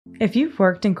If you've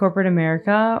worked in corporate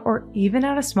America or even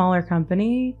at a smaller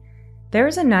company, there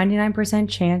is a 99%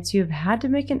 chance you've had to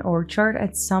make an org chart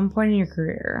at some point in your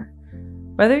career.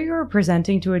 Whether you're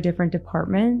presenting to a different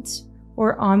department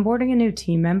or onboarding a new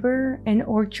team member, an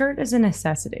org chart is a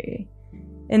necessity.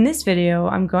 In this video,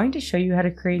 I'm going to show you how to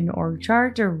create an org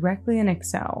chart directly in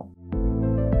Excel.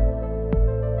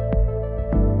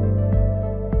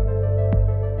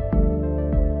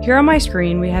 Here on my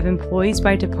screen, we have employees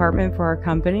by department for our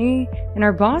company, and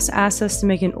our boss asked us to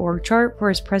make an org chart for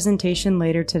his presentation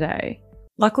later today.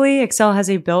 Luckily, Excel has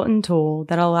a built-in tool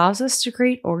that allows us to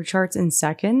create org charts in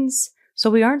seconds,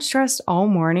 so we aren't stressed all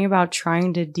morning about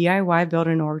trying to DIY build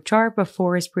an org chart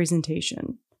before his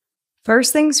presentation.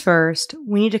 First things first,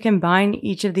 we need to combine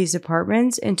each of these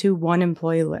departments into one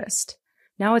employee list.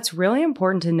 Now, it's really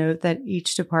important to note that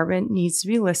each department needs to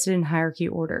be listed in hierarchy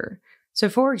order. So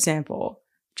for example,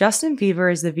 Justin Fever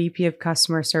is the VP of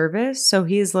Customer Service, so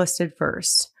he is listed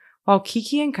first, while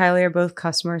Kiki and Kylie are both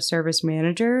Customer Service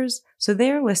Managers, so they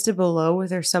are listed below with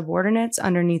their subordinates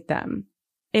underneath them.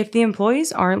 If the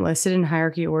employees aren't listed in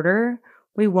hierarchy order,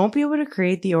 we won't be able to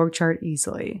create the org chart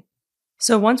easily.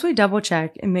 So once we double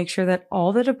check and make sure that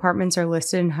all the departments are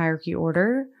listed in hierarchy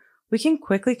order, we can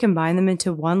quickly combine them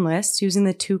into one list using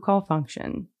the TOCOL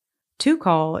function.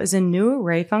 TOCOL is a new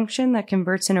array function that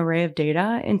converts an array of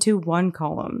data into one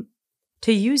column.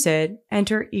 To use it,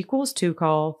 enter equals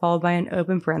TOCOL followed by an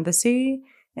open parenthesis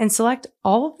and select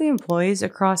all of the employees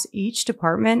across each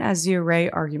department as the array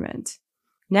argument.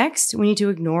 Next, we need to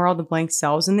ignore all the blank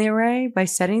cells in the array by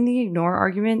setting the ignore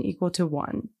argument equal to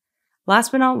 1.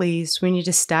 Last but not least, we need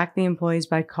to stack the employees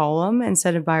by column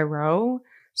instead of by row,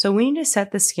 so we need to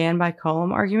set the scan by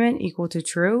column argument equal to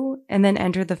true and then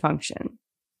enter the function.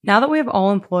 Now that we have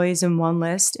all employees in one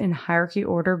list in hierarchy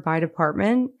order by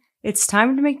department, it's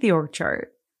time to make the org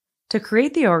chart. To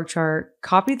create the org chart,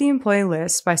 copy the employee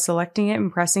list by selecting it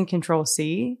and pressing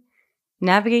Ctrl+C,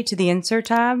 navigate to the Insert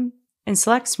tab, and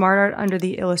select SmartArt under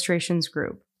the Illustrations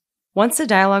group. Once the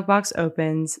dialog box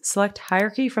opens, select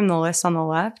Hierarchy from the list on the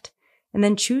left, and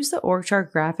then choose the org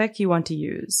chart graphic you want to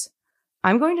use.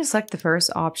 I'm going to select the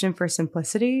first option for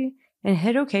simplicity and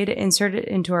hit OK to insert it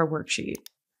into our worksheet.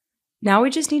 Now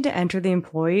we just need to enter the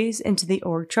employees into the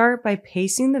org chart by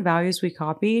pasting the values we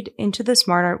copied into the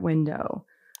SmartArt window.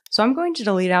 So I'm going to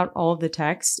delete out all of the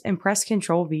text and press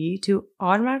Ctrl+V to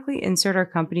automatically insert our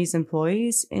company's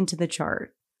employees into the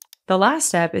chart. The last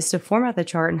step is to format the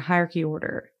chart in hierarchy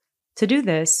order. To do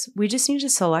this, we just need to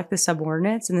select the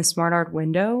subordinates in the SmartArt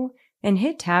window and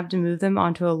hit Tab to move them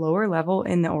onto a lower level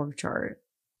in the org chart.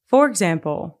 For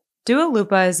example, Dua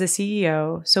Lipa is the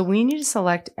CEO, so we need to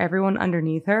select everyone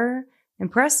underneath her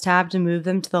and press Tab to move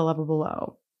them to the level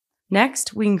below.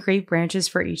 Next, we can create branches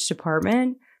for each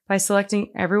department by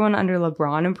selecting everyone under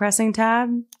LeBron and pressing Tab,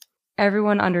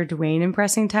 everyone under Dwayne and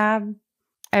pressing Tab,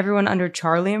 everyone under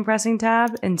Charlie and pressing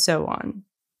Tab, and so on.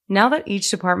 Now that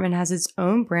each department has its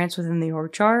own branch within the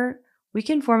org chart, we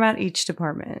can format each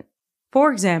department.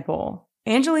 For example,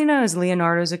 Angelina is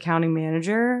Leonardo's accounting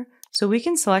manager, so we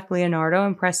can select Leonardo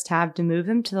and press Tab to move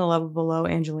him to the level below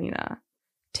Angelina.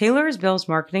 Taylor is Bill's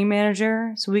marketing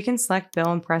manager, so we can select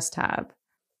Bill and press Tab.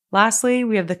 Lastly,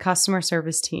 we have the customer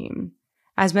service team.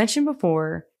 As mentioned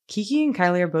before, Kiki and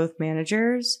Kylie are both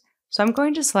managers, so I'm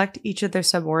going to select each of their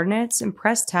subordinates and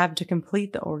press Tab to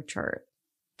complete the org chart.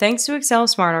 Thanks to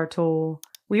Excel's SmartArt tool,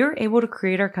 we were able to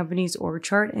create our company's org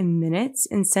chart in minutes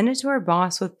and send it to our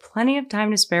boss with plenty of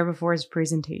time to spare before his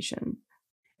presentation.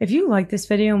 If you like this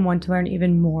video and want to learn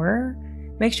even more,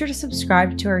 make sure to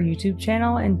subscribe to our YouTube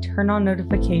channel and turn on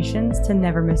notifications to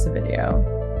never miss a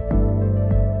video.